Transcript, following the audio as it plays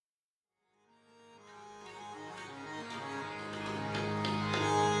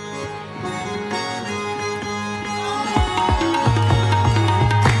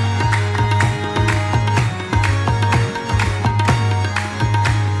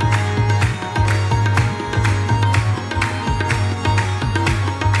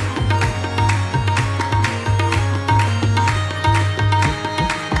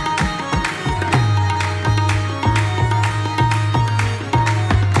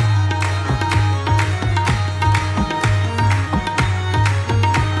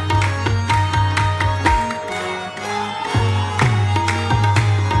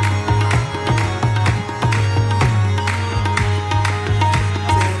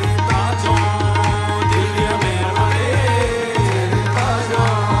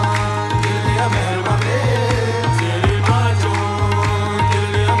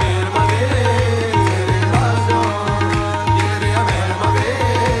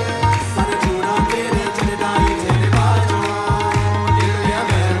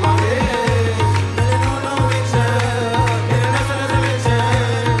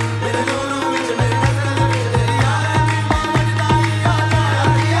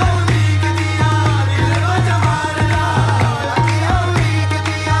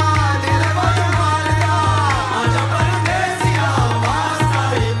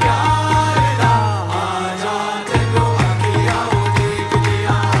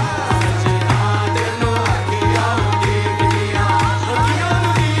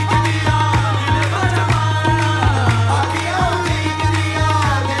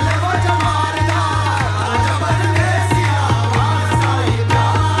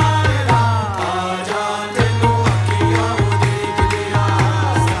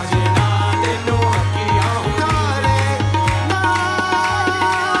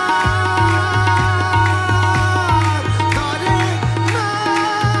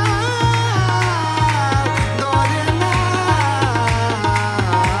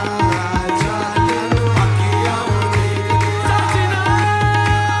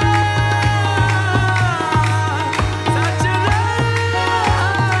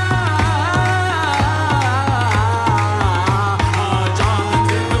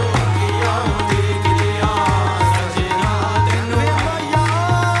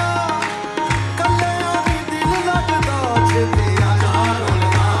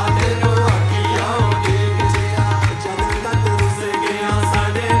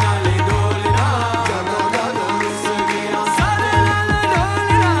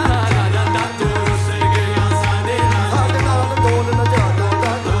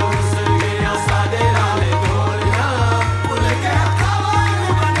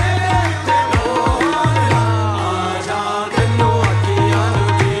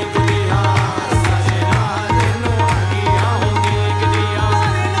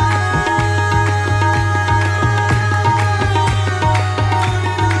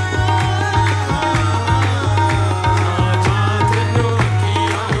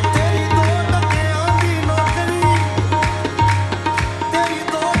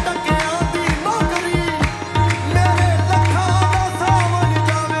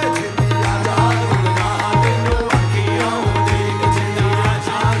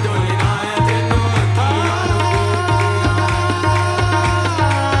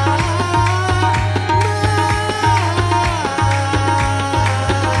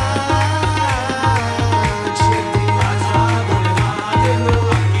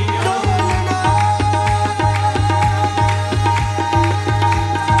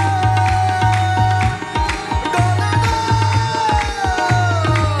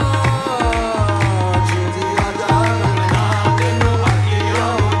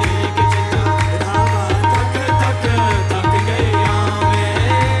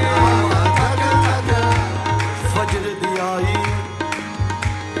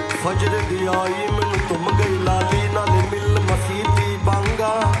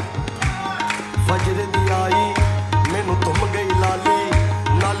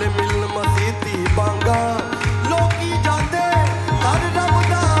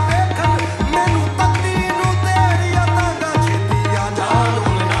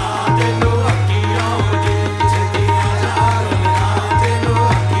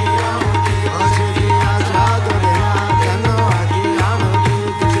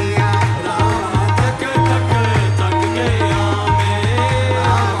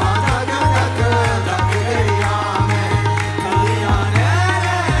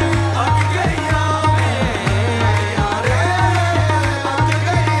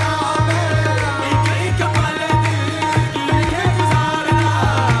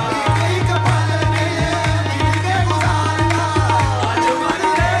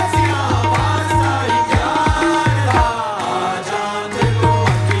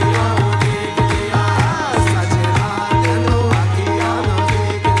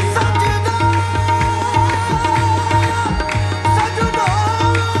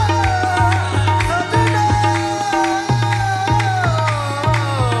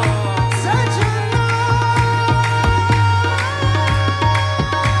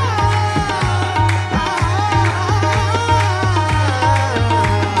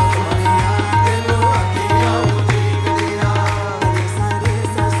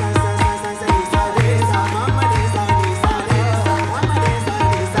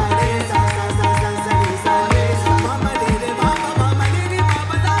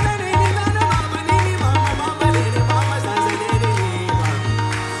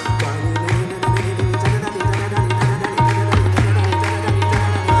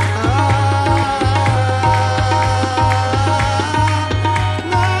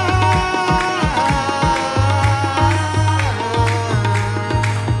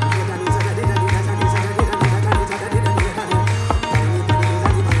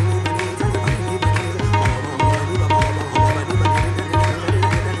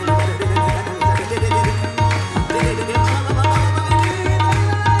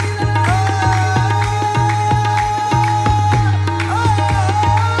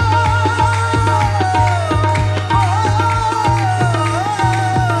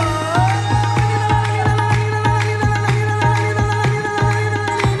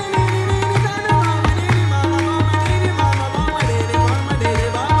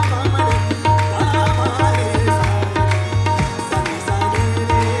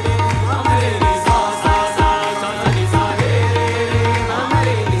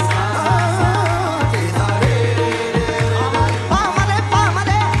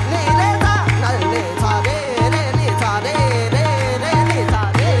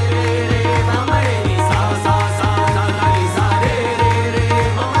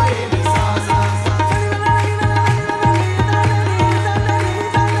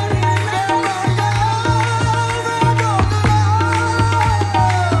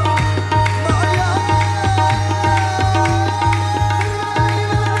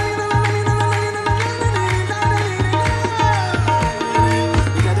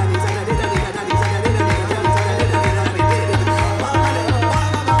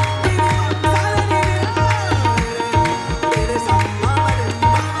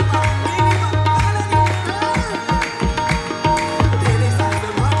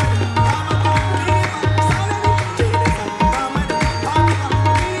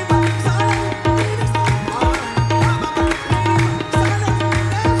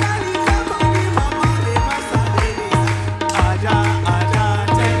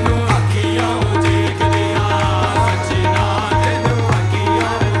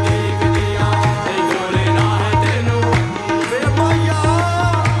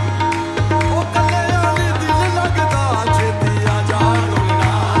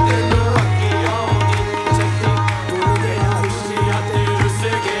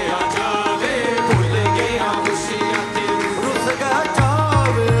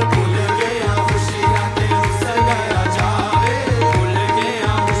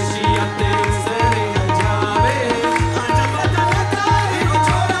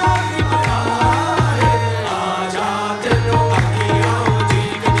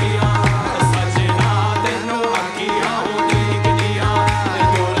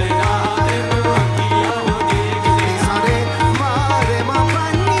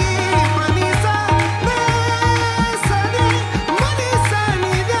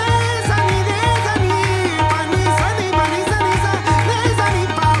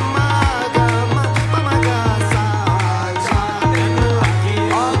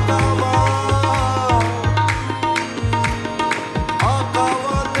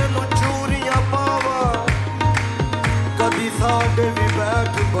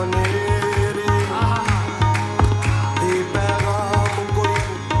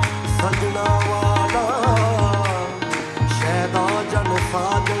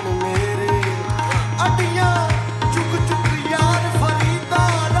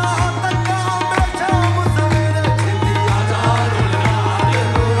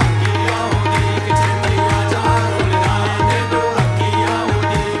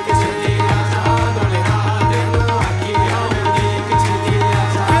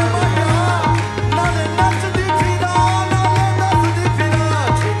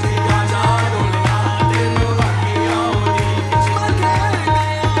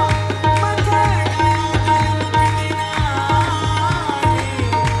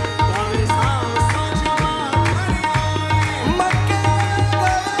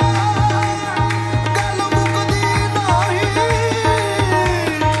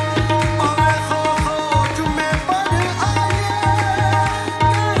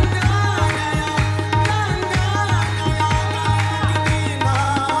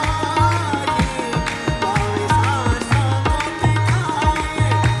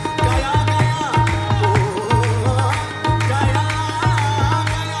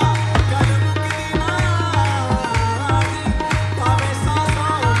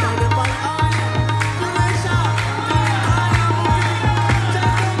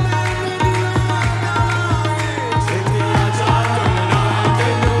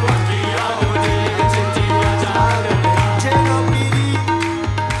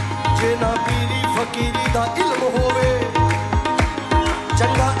फकीरी दा इल्म होवे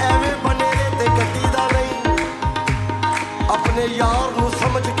चंगा एवें बनेरे ते गड्डी दा नहीं अपने यार नू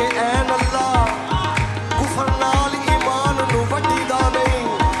समझ के ऐन अल्लाह कुफर नाल ईमान नू वड्डी दा नहीं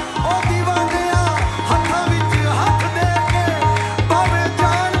ओ दीवानिया हत्थां विच हत्थ दे के भावें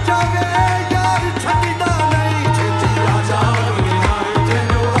जान जावे यार छड्डी दा नहीं छेती आ जा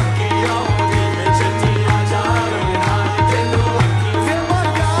तेनू अक्की आउंदी छेती आ जा तेनू अक्की वे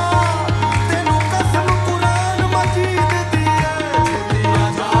माया तेनू कसम कुरान मजीद दी है छेती आ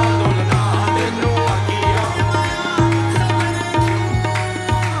जा तेनू अक्की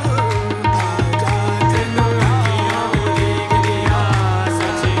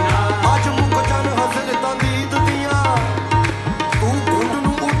आज मुक जन हज़रतां दी ईद दियां तू घुंड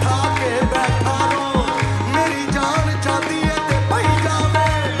नू उठा के बैठा रो मेरी जान चाहती है ते पई जावे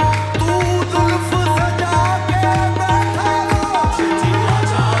तू जुल्फ सजा के बैठा रो छेती आ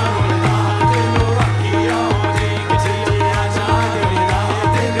जा तेनू अक्की आउंदी छेती आ जा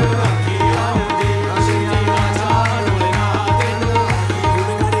तेनू अक्की आउंदी छेती आ जा तेनू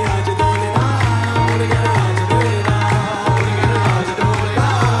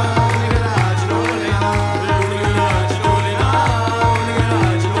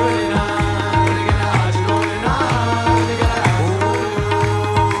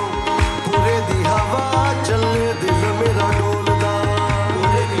पूरे दी हवा चले दिल मेरा डोलदा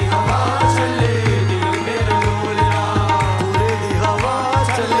पूरे दी हवा चले दिल मेरा डोलदा पूरे दी हवा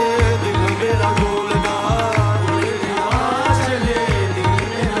चले दिल मेरा डोलदा पूरे दी हवा चले दिल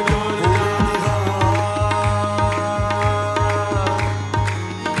मेरा डोलदा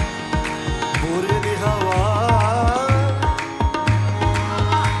पूरे दी हवा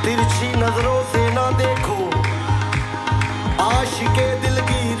तिरछी नजरों से ना देखो आशिके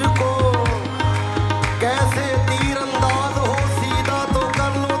दिलगीर को कैसे तीर अंदाज हो सीधा तो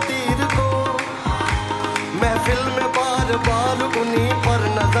कर लो तीर को महफिल में बार बार उन्हीं पर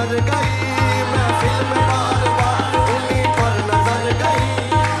नजर गई महफिल में बार बार उन्हीं पर नजर गई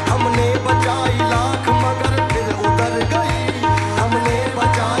हमने बचाई लाख मगर फिर उतर गई हमने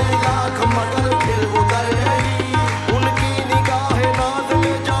बचाई लाख मगर फिर उतर गई उनकी निगाह नाज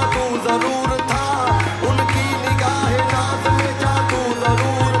में जादू जरूर था उनकी निगाह नाज में जादू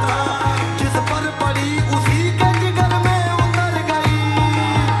जरूर था जिस पर पड़ी उसी के जिगर में उतर गई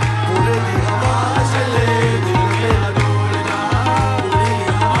पूरे दी हवा चले दिल मेरा डोलदा पूरे दी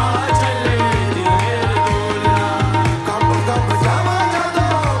हवा चले दिल मेरा डोलदा कब कब जावा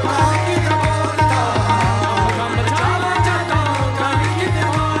जदों काकी ते बोलदा कब जावा जदों काकी ते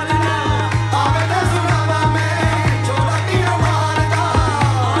बोलदा आवे ते सुनावा मैं छोड़ा की मारदा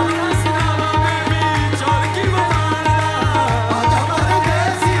आवे ते सुनावा मैं भी छोड़ की मारदा आजा मारे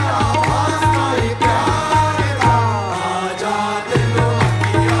देसी आवाज़ कोई प्यार दा आजा तेनू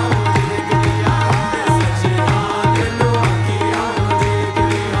अक्की आउंदी गलिया सजना तेनू अक्की आउंदी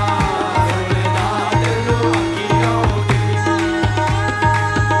गलिया बोलदा तेनू अक्की आउंदी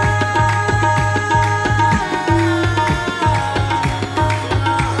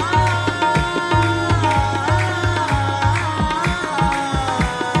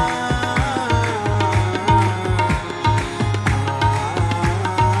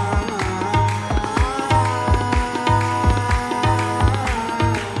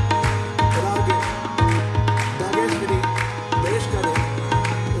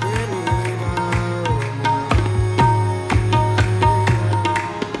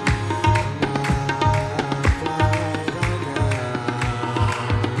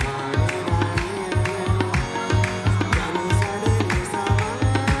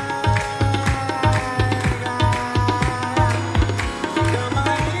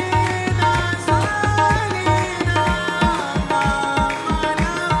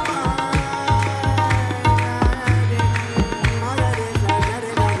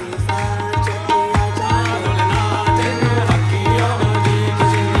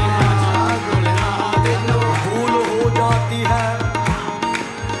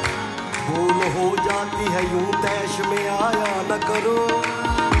भूल हो जाती है यूं तैश में आया न करो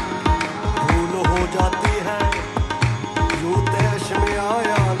भूल हो जाती है